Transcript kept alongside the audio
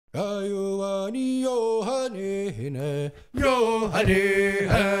Yohani, Yohani, Yohani,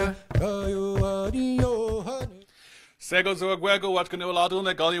 Yohani, Yohani. Sego Zuaguego, what's going to allow to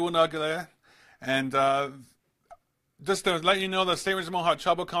Galiunagale. And just to let you know, the Saint Regis Mohawk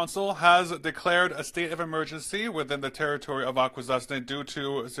Tribal Council has declared a state of emergency within the territory of Akwesasne due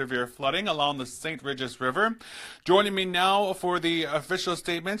to severe flooding along the Saint Regis River. Joining me now for the official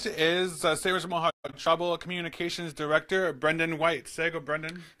statement is Saint Regis Mohawk Tribal Communications Director Brendan White. Sego,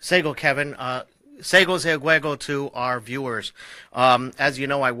 Brendan. Sego, Kevin. Sego Zeguego to our viewers. As you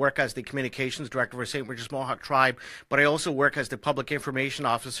know, I work as the Communications Director for Saint Regis Mohawk Tribe, but I also work as the Public Information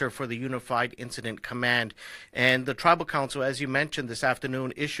Officer for the Unified Incident Command. And the Tribal Council, as you mentioned this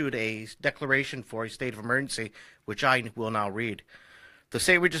afternoon, issued a declaration for a state of emergency, which I will now read. The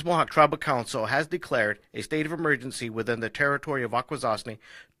Saint Regis Mohawk Tribal Council has declared a state of emergency within the territory of Akwesasne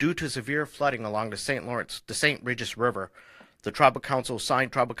due to severe flooding along the Saint Regis River. The Tribal Council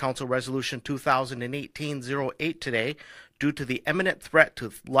signed Tribal Council Resolution 2018-08 today due to the imminent threat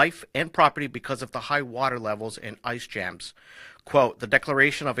to life and property because of the high water levels and ice jams. Quote, the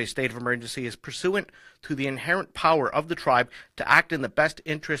declaration of a state of emergency is pursuant to the inherent power of the tribe to act in the best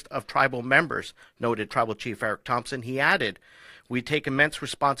interest of tribal members, noted Tribal Chief Eric Thompson. He added, we take immense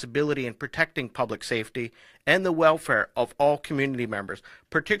responsibility in protecting public safety and the welfare of all community members,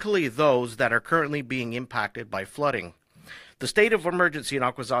 particularly those that are currently being impacted by flooding. The state of emergency in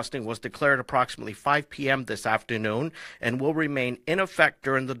Akwesasne was declared approximately 5 p.m. this afternoon and will remain in effect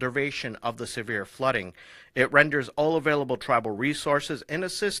during the duration of the severe flooding. It renders all available tribal resources and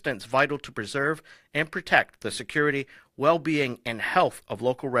assistance vital to preserve and protect the security, well-being, and health of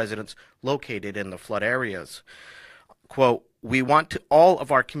local residents located in the flood areas. Quote, we want all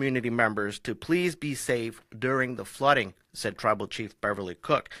of our community members to please be safe during the flooding, said Tribal Chief Beverly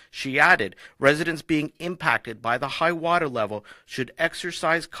Cook. She added, residents being impacted by the high water level should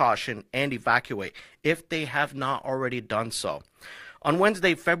exercise caution and evacuate if they have not already done so. On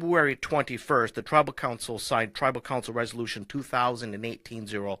Wednesday, February 21st, the Tribal Council signed Tribal Council Resolution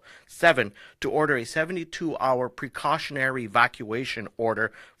 2018-07 to order a 72-hour precautionary evacuation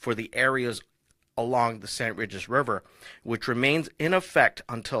order for the areas along the Saint Regis River, which remains in effect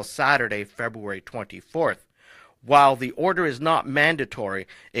until Saturday, February 24th. While the order is not mandatory,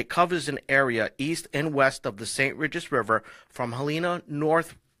 it covers an area east and west of the Saint Regis River from Helena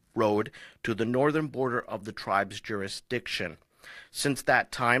North Road to the northern border of the tribe's jurisdiction. Since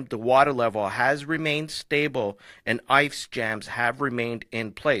that time, the water level has remained stable and ice jams have remained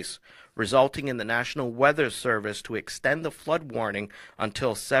in place, resulting in the National Weather Service to extend the flood warning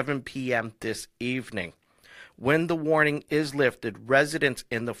until 7 p.m. this evening. When the warning is lifted, residents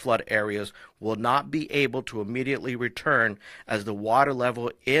in the flood areas will not be able to immediately return as the water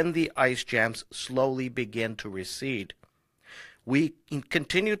level in the ice jams slowly begin to recede. We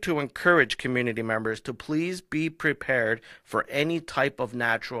continue to encourage community members to please be prepared for any type of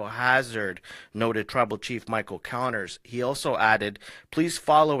natural hazard, noted Tribal Chief Michael Connors. He also added, please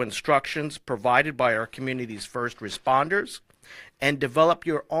follow instructions provided by our community's first responders and develop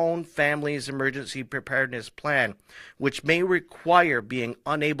your own family's emergency preparedness plan, which may require being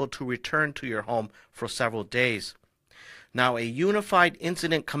unable to return to your home for several days. Now, a unified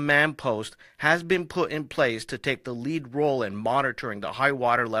incident command post has been put in place to take the lead role in monitoring the high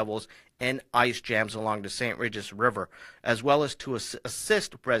water levels and ice jams along the Saint Regis River, as well as to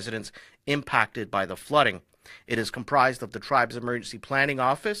assist residents impacted by the flooding. It is comprised of the tribe's emergency planning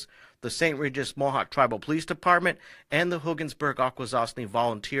office, the Saint Regis Mohawk Tribal Police Department, and the Hogansburg-Akwesasne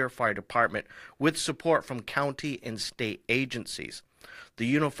Volunteer Fire Department, with support from county and state agencies. The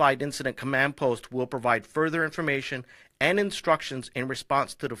Unified Incident Command Post will provide further information and instructions in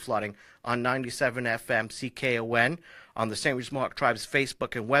response to the flooding on 97 FM CKON, on the Saint Regis Mohawk Tribe's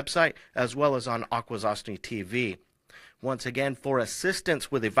Facebook and website, as well as on Akwesasne TV. Once again, for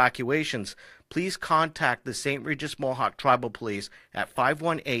assistance with evacuations, please contact the Saint Regis Mohawk Tribal Police at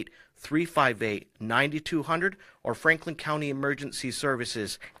 518-358-9200 or Franklin County Emergency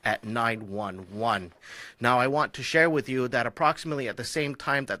Services at 911. Now, I want to share with you that approximately at the same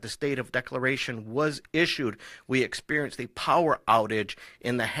time that the state of declaration was issued, we experienced a power outage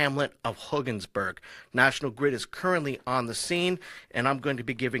in the hamlet of Hogansburg. National Grid is currently on the scene, and I'm going to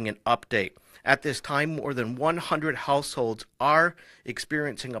be giving an update. At this time, more than 100 households are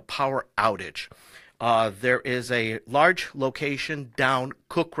experiencing a power outage. There is a large location down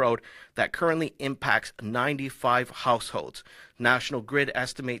Cook Road that currently impacts 95 households. National Grid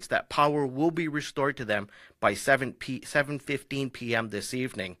estimates that power will be restored to them by 7:15 p.m. this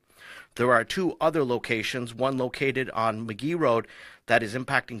evening. There are two other locations, one located on McGee Road that is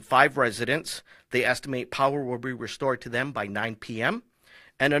impacting 5 residents. They estimate power will be restored to them by 9 p.m.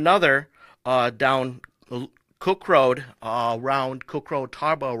 and another down Cook Road, around Cook Road,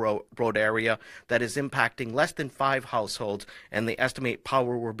 Tarbell Road area that is impacting less than 5 households, and they estimate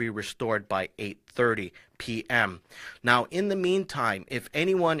power will be restored by 8:30 p.m. Now, in the meantime, if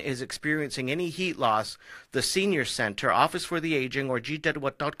anyone is experiencing any heat loss, the Senior Center, Office for the Aging, or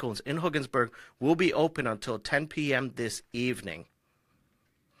Gitedwat.coms in Hogansburg will be open until 10 p.m. this evening.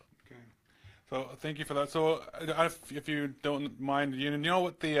 So thank you for that. So if you don't mind, you know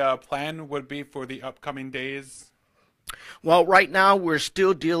what the plan would be for the upcoming days? Well, right now we're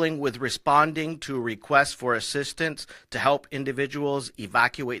still dealing with responding to requests for assistance to help individuals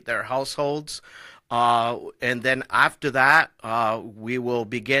evacuate their households. And then after that, we will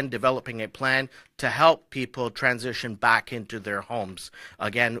begin developing a plan to help people transition back into their homes.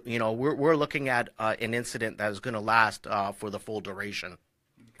 Again, you know, we're looking at an incident that is going to last for the full duration.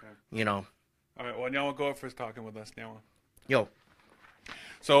 Okay. You know. All right, well, Nyawa, go first talking with us, Nyawa. Yo.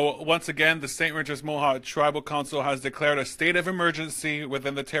 So, once again, the Saint Regis Mohawk Tribal Council has declared a state of emergency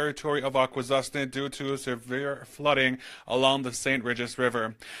within the territory of Akwesasne due to severe flooding along the Saint Regis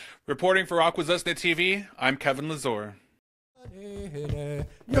River. Reporting for Akwesasne TV, I'm Kevin Lazor.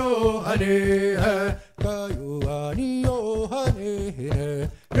 Yo,